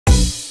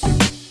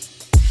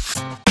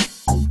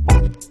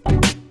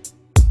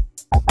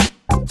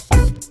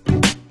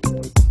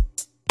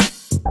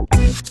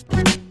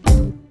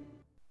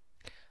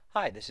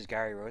Hi, this is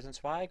Gary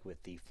Rosenzweig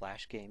with the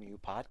flashgameu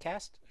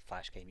podcast at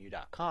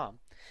flashgameu.com.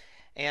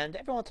 And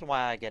every once in a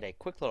while I get a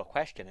quick little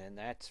question, and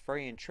that's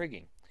very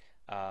intriguing.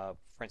 For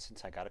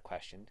instance, I got a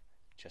question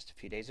just a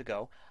few days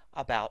ago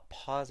about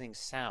pausing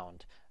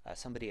sound.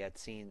 Somebody had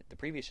seen the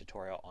previous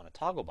tutorial on a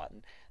toggle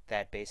button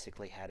that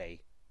basically had a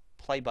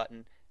play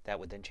button that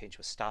would then change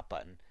to a stop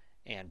button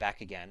and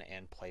back again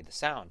and play the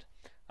sound.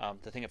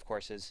 The thing, of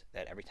course, is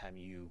that every time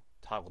you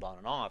toggled on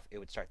and off, it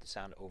would start the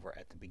sound over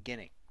at the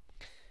beginning.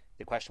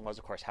 The question was,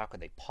 of course, how could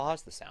they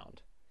pause the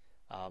sound?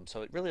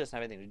 So it really doesn't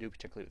have anything to do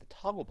particularly with the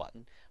toggle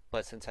button,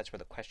 but since that's where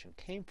the question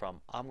came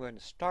from, I'm going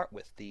to start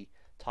with the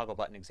toggle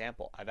button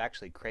example. I've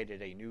actually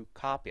created a new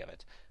copy of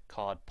it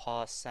called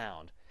pause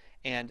sound,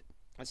 and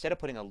instead of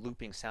putting a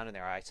looping sound in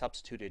there, I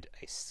substituted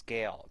a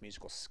scale, a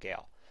musical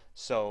scale.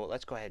 So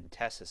let's go ahead and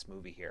test this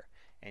movie here,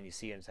 and you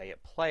see as I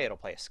hit play, it'll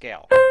play a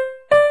scale.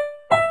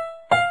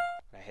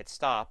 When I hit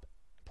stop,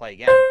 play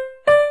again,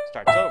 it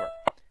starts over.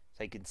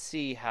 So you can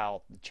see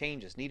how the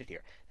change is needed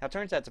here. Now it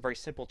turns out it's a very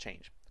simple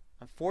change.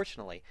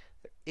 Unfortunately,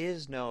 there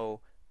is no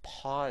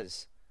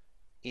pause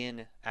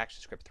in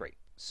ActionScript 3.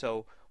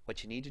 So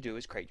what you need to do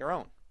is create your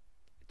own.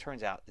 It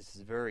turns out this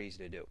is very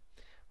easy to do.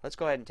 Let's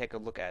go ahead and take a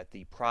look at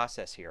the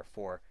process here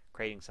for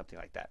creating something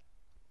like that.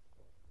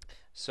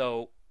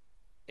 So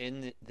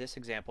in this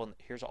example,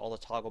 here's all the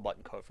toggle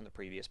button code from the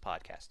previous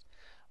podcast.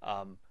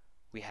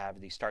 We have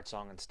the start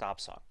song and stop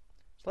song.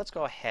 So let's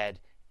go ahead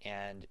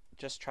and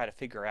just try to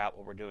figure out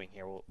what we're doing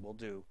here. We'll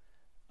do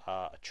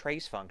a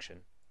trace function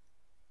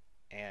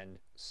and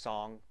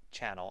song,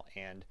 channel,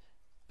 and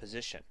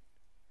position,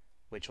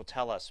 which will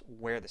tell us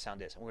where the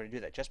sound is. And we're going to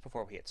do that just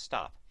before we hit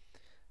stop.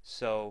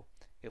 So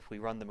if we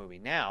run the movie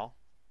now,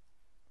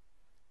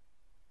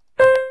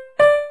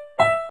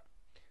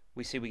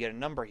 we see we get a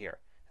number here,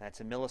 and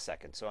that's a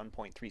millisecond, so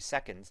 1.3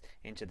 seconds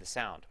into the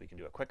sound. We can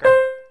do it quicker.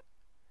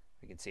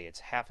 We can see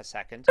it's half a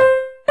second.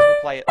 We'll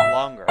play it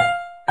longer,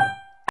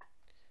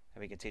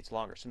 and we can see it's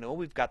longer. So now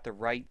we've got the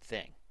right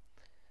thing.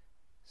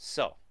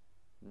 So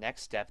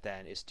next step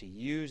then is to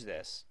use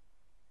this.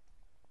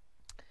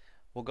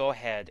 We'll go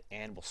ahead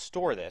and we'll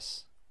store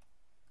this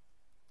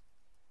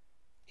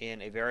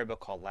in a variable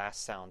called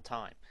last sound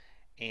time,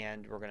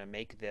 and we're going to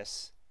make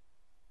this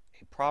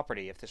a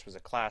property. If this was a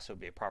class, it would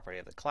be a property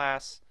of the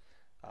class.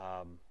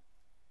 We'll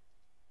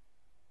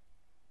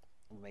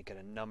make it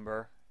a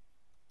number,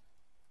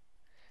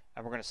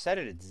 and we're going to set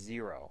it at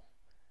 0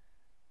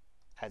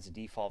 as a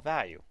default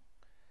value.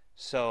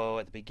 So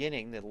at the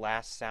beginning, the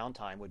last sound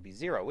time would be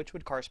 0, which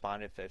would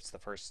correspond if it's the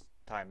first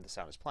time the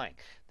sound is playing.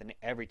 Then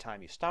every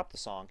time you stop the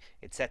song,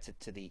 it sets it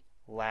to the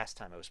last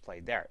time it was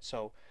played there.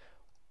 So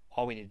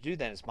all we need to do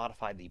then is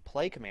modify the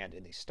play command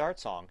in the start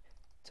song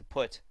to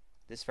put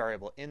this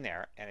variable in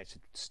there, and it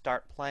should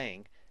start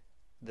playing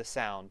the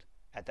sound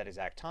at that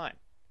exact time.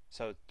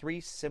 So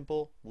 3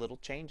 simple little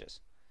changes.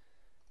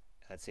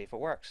 Let's see if it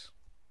works.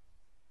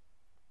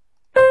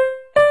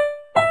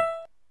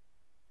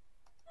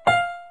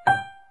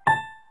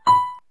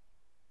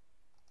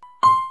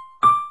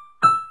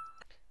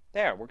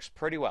 There, it works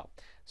pretty well.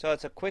 So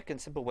it's a quick and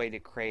simple way to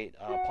create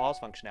pause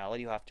functionality.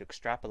 You have to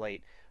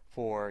extrapolate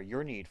for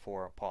your need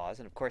for a pause,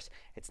 and of course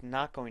it's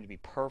not going to be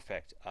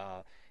perfect.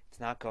 It's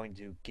not going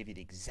to give you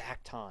the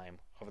exact time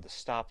of the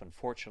stop,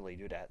 unfortunately,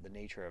 due to the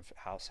nature of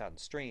how sound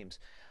streams.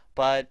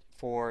 But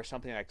for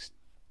something like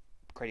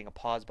creating a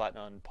pause button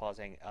on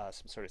pausing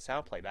some sort of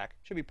sound playback,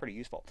 it should be pretty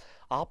useful.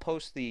 I'll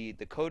post the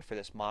code for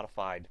this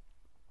modified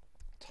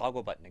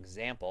toggle button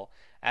example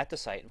at the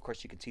site. And of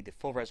course, you can see the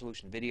full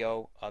resolution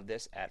video of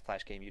this at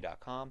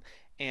flashgameu.com,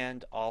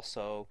 and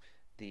also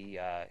the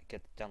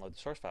download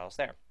the source files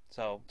there.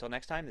 So until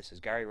next time, this is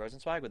Gary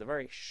Rosenzweig with a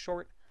very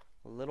short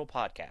little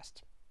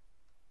podcast.